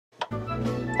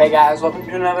Hey guys, welcome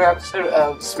to another episode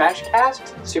of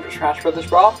SmashCast, Super Smash Bros.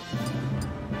 Brawl.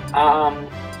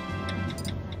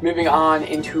 Moving on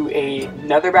into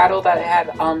another battle that I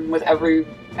had with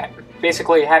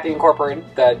basically Happy Incorporated,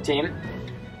 the team,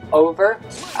 over.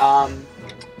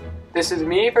 This is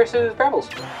me versus Brambles.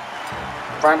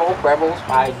 Brambles,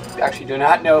 I actually do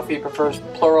not know if he prefers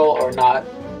plural or not.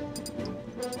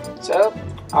 So,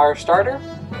 our starter.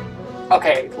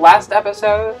 Okay, last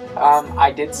episode,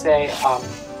 I did say,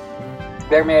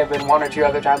 there may have been one or two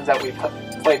other times that we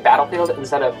played Battlefield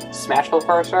instead of Smashville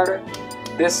for our starter.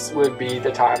 This would be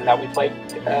the time that we played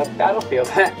Battlefield.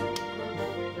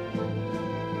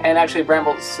 And actually,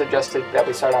 Brambles suggested that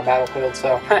we start on Battlefield,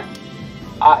 so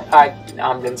I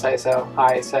didn't say so.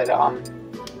 I said,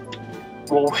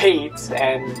 we'll wait,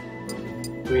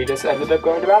 and we just ended up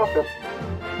going to Battlefield.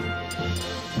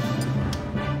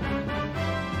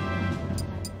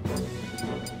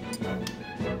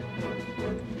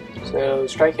 So,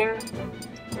 striking.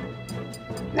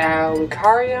 Now,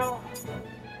 Lucario.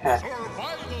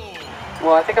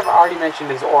 Well, I think I've already mentioned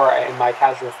his aura in my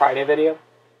Casual Friday video.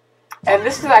 And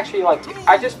this is actually, like,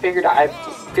 I just figured I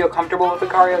feel comfortable with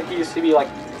Lucario. He used to be, like,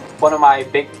 one of my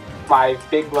big,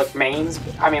 like, mains.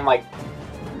 I mean, like,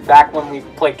 back when we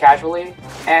played casually.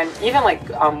 And even, like,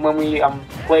 when we,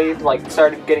 played, like,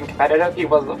 started getting competitive, he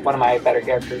was one of my better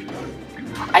characters.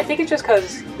 I think it's just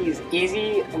because he's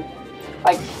easy,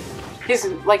 like, he's,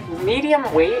 like,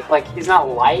 medium weight, like, he's not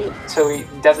light, so he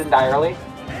doesn't die early,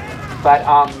 but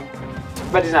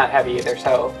he's not heavy either,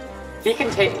 so he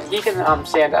can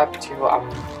stand up to,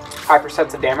 high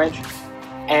percents of damage,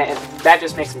 and that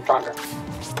just makes him stronger.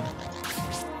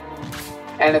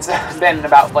 And it's been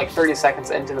about, like, 30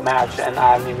 seconds into the match, and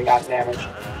I haven't even gotten damage,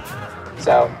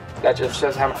 so that just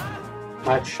shows how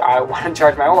much I want to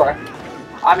charge my aura.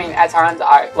 I mean, at times,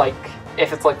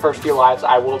 if it's like first few lives,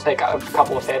 I will take a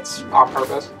couple of hits on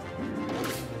purpose,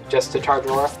 just to charge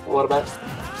aura a little bit.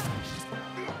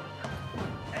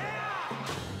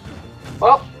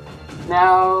 Well,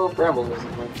 now Brambles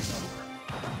isn't win.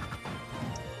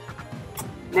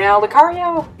 Now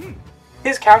Lucario,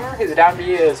 his counter, his down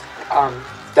B is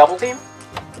double team.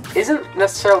 Isn't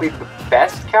necessarily the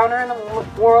best counter in the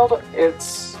world.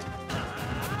 It's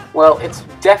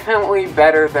definitely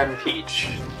better than Peach.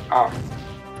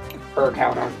 Per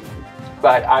counter,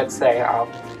 but I'd say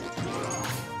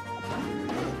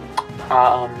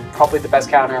probably the best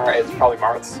counter is probably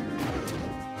Marth's.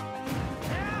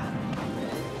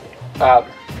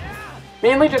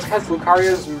 Mainly just because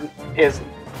Lucario's is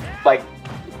like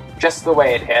just the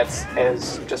way it hits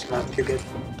is just not too good.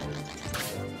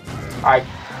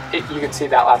 You could see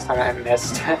that last time I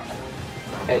missed.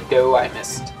 I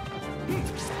missed.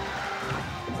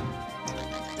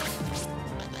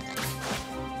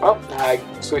 Well, I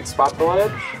sweet spot the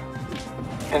ledge.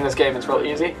 In this game, it's real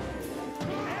easy.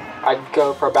 I'd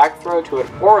go for a back throw to an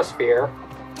Aura Sphere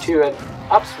to an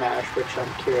up smash, which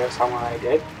I'm curious on why I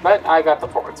did. But I got the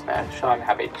forward smash, so I'm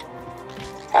happy.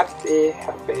 Happy.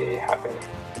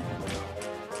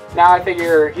 Now I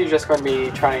figure he's just going to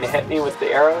be trying to hit me with the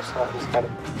arrow, so I just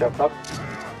gotta jump up.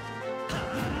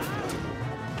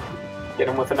 Get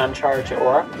him with an uncharged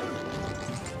aura.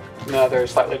 Another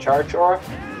slightly charged aura.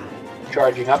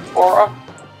 Charging up aura,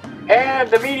 and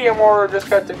the medium aura just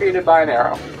got defeated by an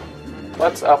arrow.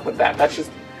 What's up with that? That's just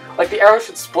like the arrow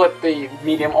should split the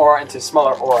medium aura into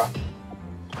smaller aura.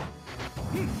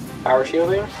 Power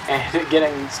shielding and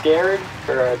getting scared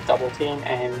for a double team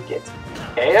and get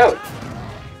KO'd.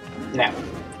 Now,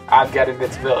 I've got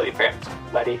invincibility, fans,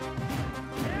 buddy.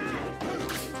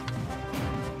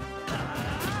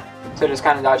 So just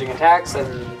kind of dodging attacks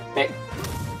and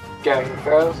going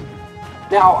throws.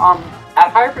 Now, at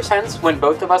higher percents, when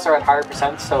both of us are at higher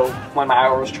percents, so when my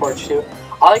aura is charged too,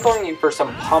 I like going in for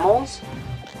some pummels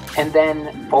and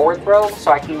then forward throw so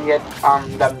I can get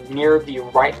them near the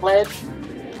right ledge.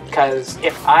 Because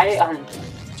if I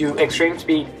do extreme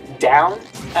speed down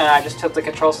and I just tilt the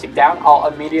control stick down, I'll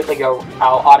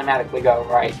automatically go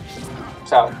right.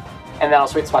 So, and then I'll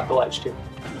sweet spot the ledge too.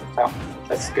 So,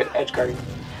 that's good edge guarding.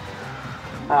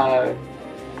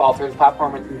 Fall through the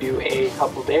platform and do a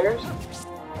couple dares.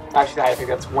 Actually, I think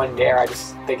that's one dare, I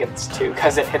just think it's two,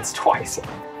 because it hits twice.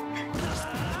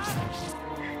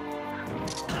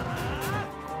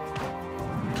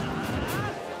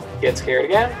 Get scared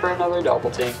again for another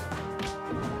double team.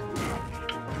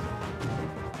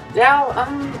 Now,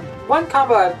 one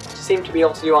combo I seem to be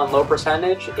able to do on low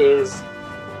percentage is,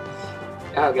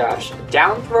 oh gosh,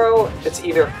 down throw, it's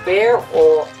either fair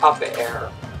or up air.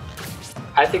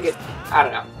 I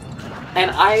don't know.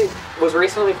 And I was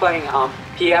recently playing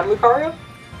PM Lucario,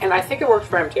 and I think it works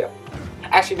for him too.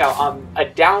 actually no, a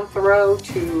down throw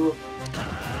to,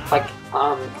 like,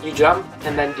 you jump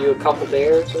and then do a couple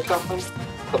dares or something.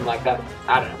 Something like that.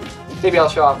 I don't know. Maybe I'll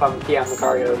show off on PM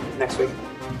Lucario next week.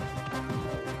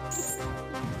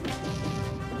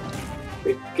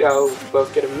 We go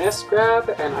both get a miss grab,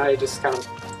 and I just kind of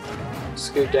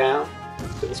scoot down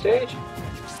to the stage.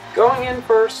 Going in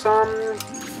for some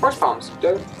horse palms.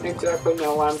 Don't exactly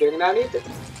know why I'm doing that either.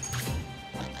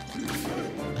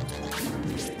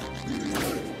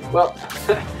 Well,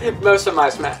 most of my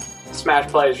Smash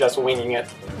play is just winging it.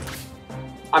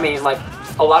 I mean, like,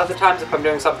 a lot of the times if I'm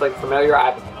doing something familiar,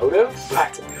 I have a motive,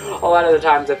 but a lot of the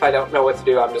times if I don't know what to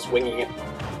do, I'm just winging it.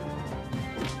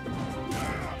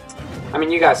 I mean,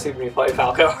 you guys see me play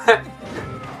Falco.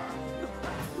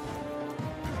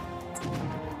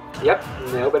 Yep,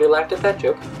 nobody laughed at that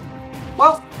joke.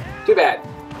 Well, too bad.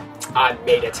 I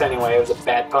made it anyway, it was a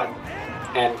bad pun.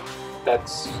 And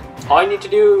that's all you need to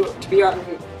do to be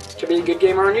a good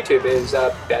gamer on YouTube is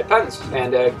bad puns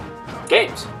and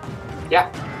games. Yeah.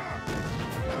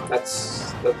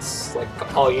 That's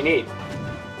like all you need.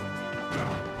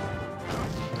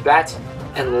 That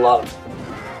and love.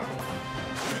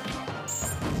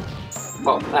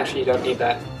 Well, actually you don't need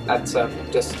that. That's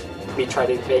just me trying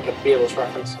to make a Beatles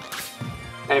reference.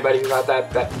 Anybody who got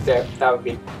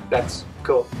that's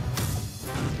cool.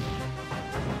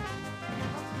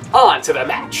 On to the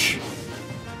match.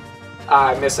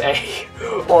 I miss a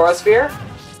Aura Sphere.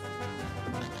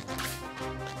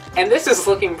 And this is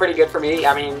looking pretty good for me.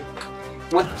 I mean,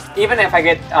 even if I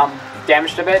get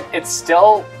damaged a bit, it's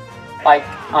still like,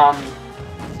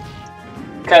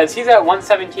 because he's at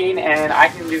 117 and I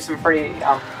can do some pretty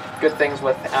good things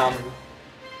with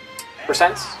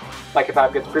percents, like if I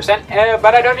have good percent,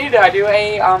 but I don't need it. I do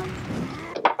a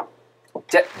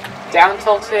down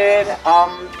tilted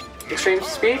extreme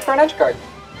speed for an edge guard.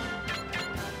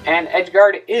 And edge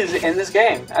guard is in this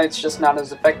game. It's just not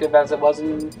as effective as it was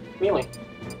in Melee.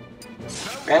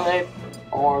 Melee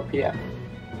or PM.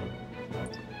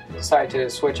 Decided to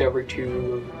switch over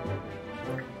to...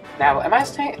 Now, am I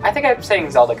saying... I think I'm saying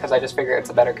Zelda because I just figure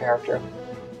it's a better character.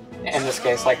 In this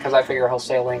case, like, because I figure he'll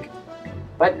say Link.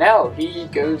 But no, he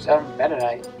goes Meta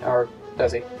Knight. Or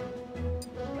does he?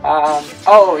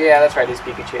 Oh, yeah, that's right, he's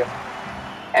Pikachu.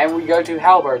 And we go to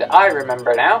Halberd. I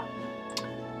remember now.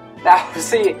 Now,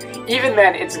 see, even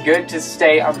then, it's good to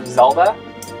stay on Zelda,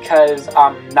 because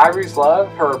Nairu's Love,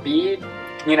 her bead,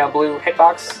 you know, blue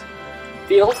hitbox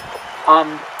field,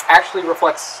 actually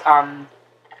reflects,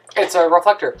 it's a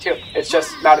reflector, too. It's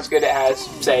just not as good as,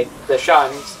 say, the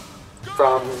shuns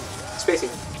from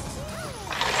Spacey.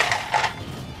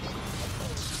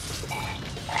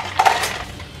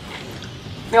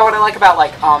 You know what I like about,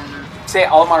 like, say,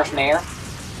 Olimar's Nair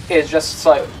is just,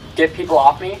 like, get people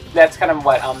off me. That's kind of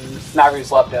what Nairu's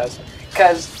Love does.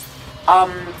 Because,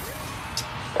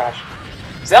 gosh,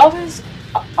 Zelda's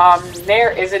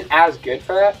Nair isn't as good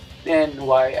for that. Then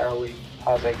why are we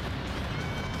pausing?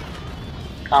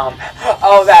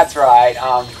 Oh, that's right.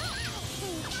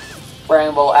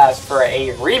 Bramble asked for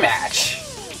a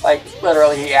rematch. Like,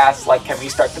 literally, he asked, like, can we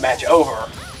start the match over?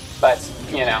 But,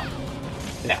 you know,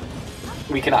 no.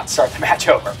 We cannot start the match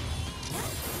over.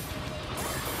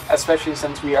 Especially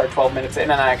since we are 12 minutes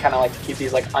in, and I kind of like to keep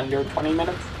these like under 20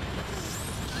 minutes.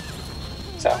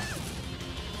 So.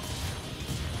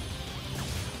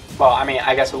 Well, I mean,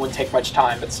 I guess it wouldn't take much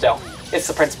time, but still. It's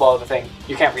the principle of the thing.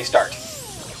 You can't restart.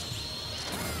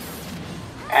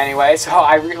 Anyway, so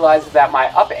I realized that my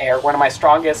up air, one of my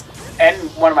strongest and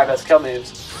one of my best kill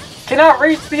moves, cannot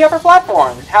reach the upper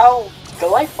platform. How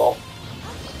delightful.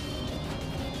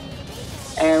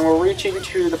 And we're reaching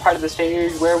to the part of the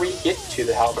stage where we get to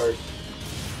the Halberd.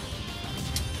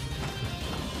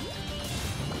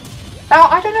 Now,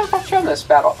 I don't know if I've shown this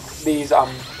battle, this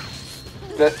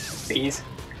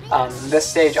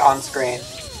stage on screen.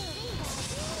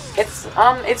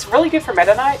 It's really good for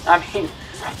Meta Knight. I mean,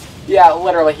 yeah,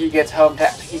 literally, he gets home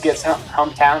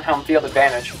field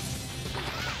advantage.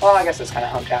 Well, I guess it's kind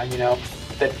of hometown, you know,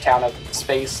 the town of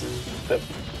space and the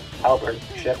Halberd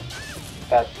ship,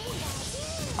 but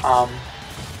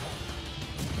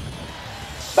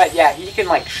yeah, he can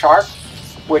like sharp,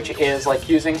 which is like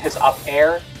using his up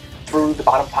air through the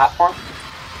bottom platform.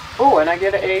 Ooh, and I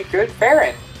get a good fair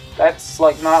in. That's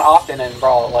like not often in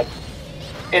Brawl. Like,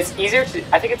 it's easier to,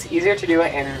 I think it's easier to do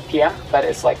it in PM, but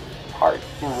it's like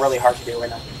really hard to do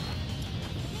in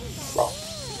Brawl.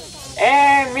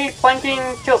 And me planking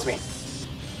kills me.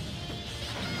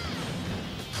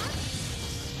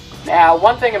 Now,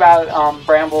 one thing about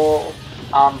Bramble's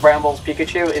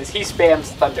Pikachu is he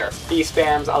spams Thunder. He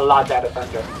spams a lot out of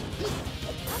Thunder.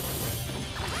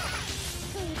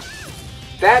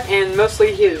 that and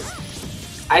mostly his...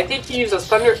 I think he uses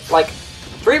Thunder... Like,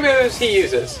 3 moves he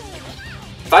uses.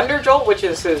 Thunder Jolt, which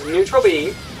is his neutral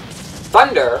B.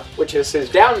 Thunder, which is his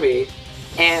down B.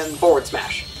 And Forward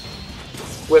Smash.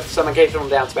 With some occasional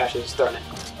down smashes thrown in.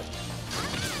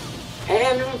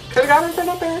 And could have gotten him for an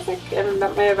up air, I think. And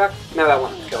that may have... No, that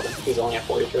one killed him. He's only at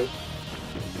 43.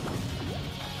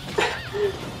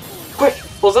 Quick!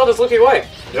 Well, Zelda's looking away.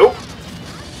 Nope.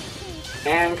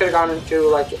 And could have gone into,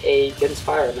 like, a Didn't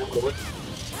Spire, and that would have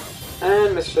worked.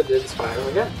 And Mr. Didn't Spire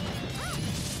again.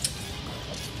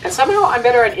 And somehow I'm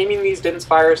better at aiming these Didn't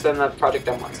Spires than the Project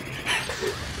M ones.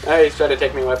 He's trying to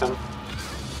take me with him.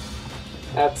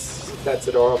 That's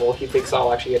adorable. He thinks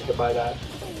I'll actually get hit by that.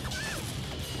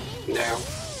 No.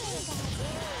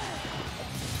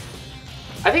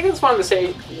 I think that's one of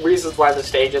the reasons why the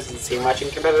stage doesn't seem much in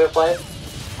competitive play.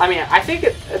 I mean, I think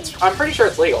I'm pretty sure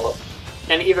it's legal.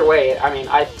 And either way, I mean,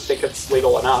 I think it's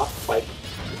legal enough. Like,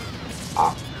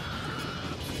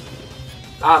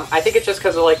 I think it's just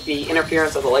because of, like, the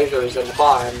interference of the lasers and the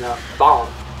claw and the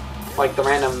bomb. Like, the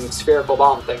random spherical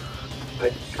bomb thing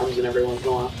that comes in every once in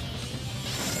a while.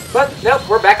 But, nope,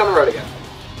 we're back on the road again.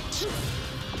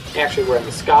 Actually, we're in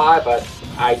the sky, but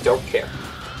I don't care.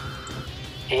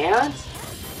 And...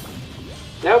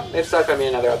 Nope, it's not going to be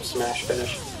another up smash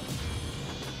finish.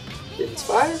 Didn't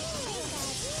Spire?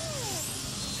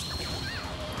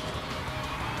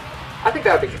 I think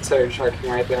that would be considered sharking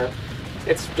right there.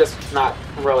 It's just not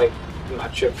really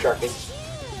much of sharking.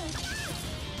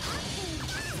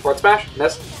 Forward smash,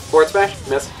 miss. Forward smash,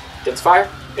 miss. Didn't Spire,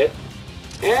 hit.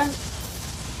 And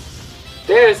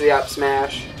there's the up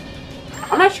smash.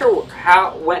 I'm not sure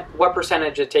what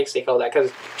percentage it takes to kill that,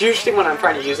 because usually when I'm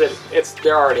trying to use it,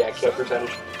 they're already at kill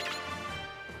percentage.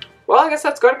 Well, I guess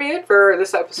that's going to be it for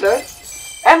this episode.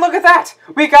 And look at that!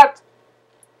 We got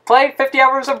play 50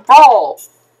 hours of Brawl!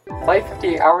 Play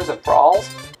 50 hours of Brawls?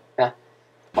 Yeah.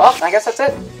 Well, I guess that's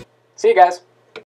it. See you guys.